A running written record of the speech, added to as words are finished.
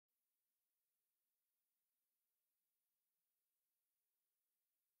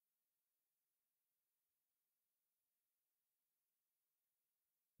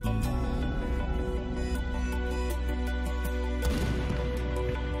I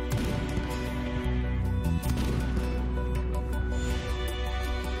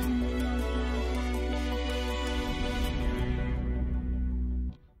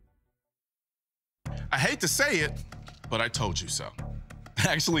hate to say it, but I told you so.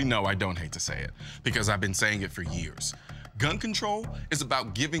 Actually, no, I don't hate to say it, because I've been saying it for years. Gun control is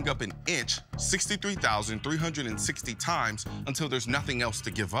about giving up an inch 63,360 times until there's nothing else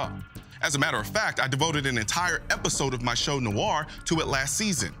to give up. As a matter of fact, I devoted an entire episode of my show Noir to it last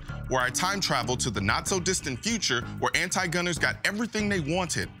season, where I time traveled to the not-so-distant future where anti-gunners got everything they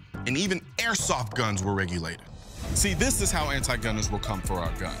wanted, and even airsoft guns were regulated. See, this is how anti-gunners will come for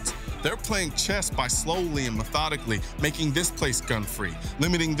our guns. They're playing chess by slowly and methodically making this place gun-free,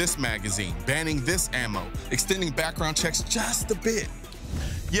 limiting this magazine, banning this ammo, extending background checks just a bit.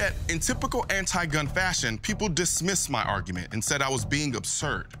 Yet, in typical anti-gun fashion, people dismissed my argument and said I was being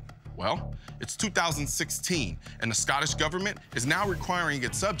absurd. Well, it's 2016, and the Scottish government is now requiring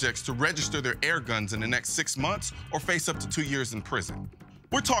its subjects to register their air guns in the next 6 months or face up to 2 years in prison.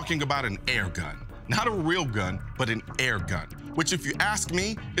 We're talking about an air gun. Not a real gun, but an air gun, which if you ask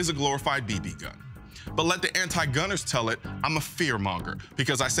me, is a glorified BB gun. But let the anti-gunners tell it, I'm a fearmonger,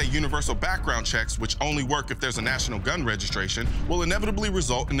 because I say universal background checks, which only work if there's a national gun registration, will inevitably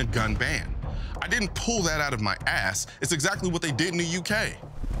result in a gun ban. I didn't pull that out of my ass, it's exactly what they did in the UK.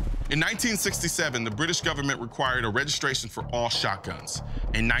 In 1967, the British government required a registration for all shotguns.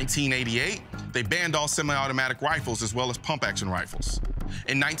 In 1988, they banned all semi-automatic rifles as well as pump-action rifles.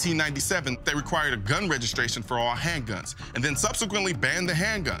 In 1997, they required a gun registration for all handguns, and then subsequently banned the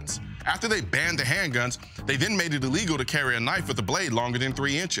handguns. After they banned the handguns, they then made it illegal to carry a knife with a blade longer than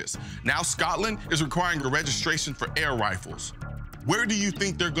 3 inches. Now Scotland is requiring a registration for air rifles. Where do you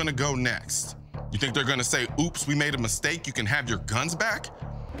think they're gonna go next? You think they're gonna say, oops, we made a mistake, you can have your guns back?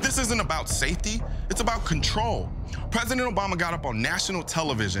 This isn't about safety, it's about control. President Obama got up on national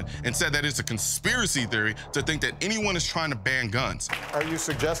television and said that it's a conspiracy theory to think that anyone is trying to ban guns. Are you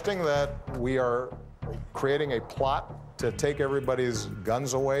suggesting that we are creating a plot to take everybody's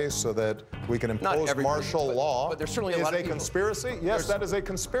guns away so that we can impose martial law? But there's certainly a lot of people. Conspiracy? Yes, that is a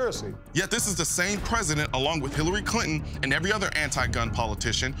conspiracy. Yet this is the same president, along with Hillary Clinton and every other anti-gun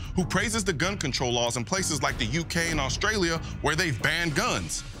politician, who praises the gun control laws in places like the UK and Australia where they've banned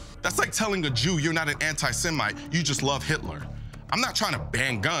guns. That's like telling a Jew you're not an anti-Semite, you just love Hitler. I'm not trying to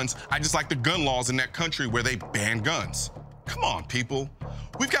ban guns, I just like the gun laws in that country where they ban guns. Come on, people.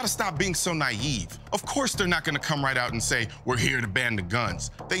 We've got to stop being so naive. Of course they're not going to come right out and say, we're here to ban the guns.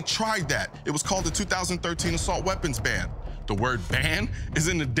 They tried that. It was called the 2013 assault weapons ban. The word ban is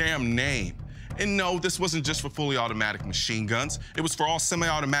in the damn name. And no, this wasn't just for fully automatic machine guns. It was for all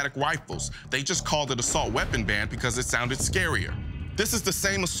semi-automatic rifles. They just called it assault weapon ban because it sounded scarier. This is the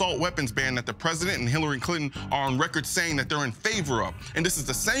same assault weapons ban that the president and Hillary Clinton are on record saying that they're in favor of. And this is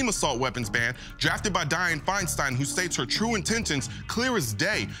the same assault weapons ban drafted by Dianne Feinstein, who states her true intentions clear as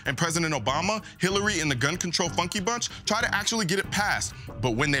day. And President Obama, Hillary, and the gun control funky bunch try to actually get it passed.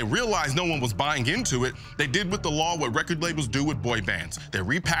 But when they realized no one was buying into it, they did with the law what record labels do with boy bands. They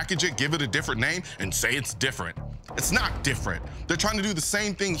repackage it, give it a different name, and say it's different. It's not different. They're trying to do the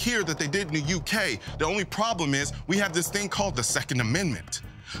same thing here that they did in the UK. The only problem is we have this thing called the Second Amendment.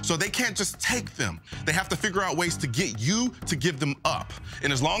 So they can't just take them. They have to figure out ways to get you to give them up.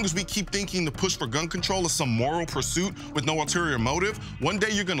 And as long as we keep thinking the push for gun control is some moral pursuit with no ulterior motive, one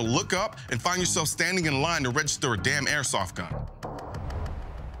day you're gonna look up and find yourself standing in line to register a damn airsoft gun.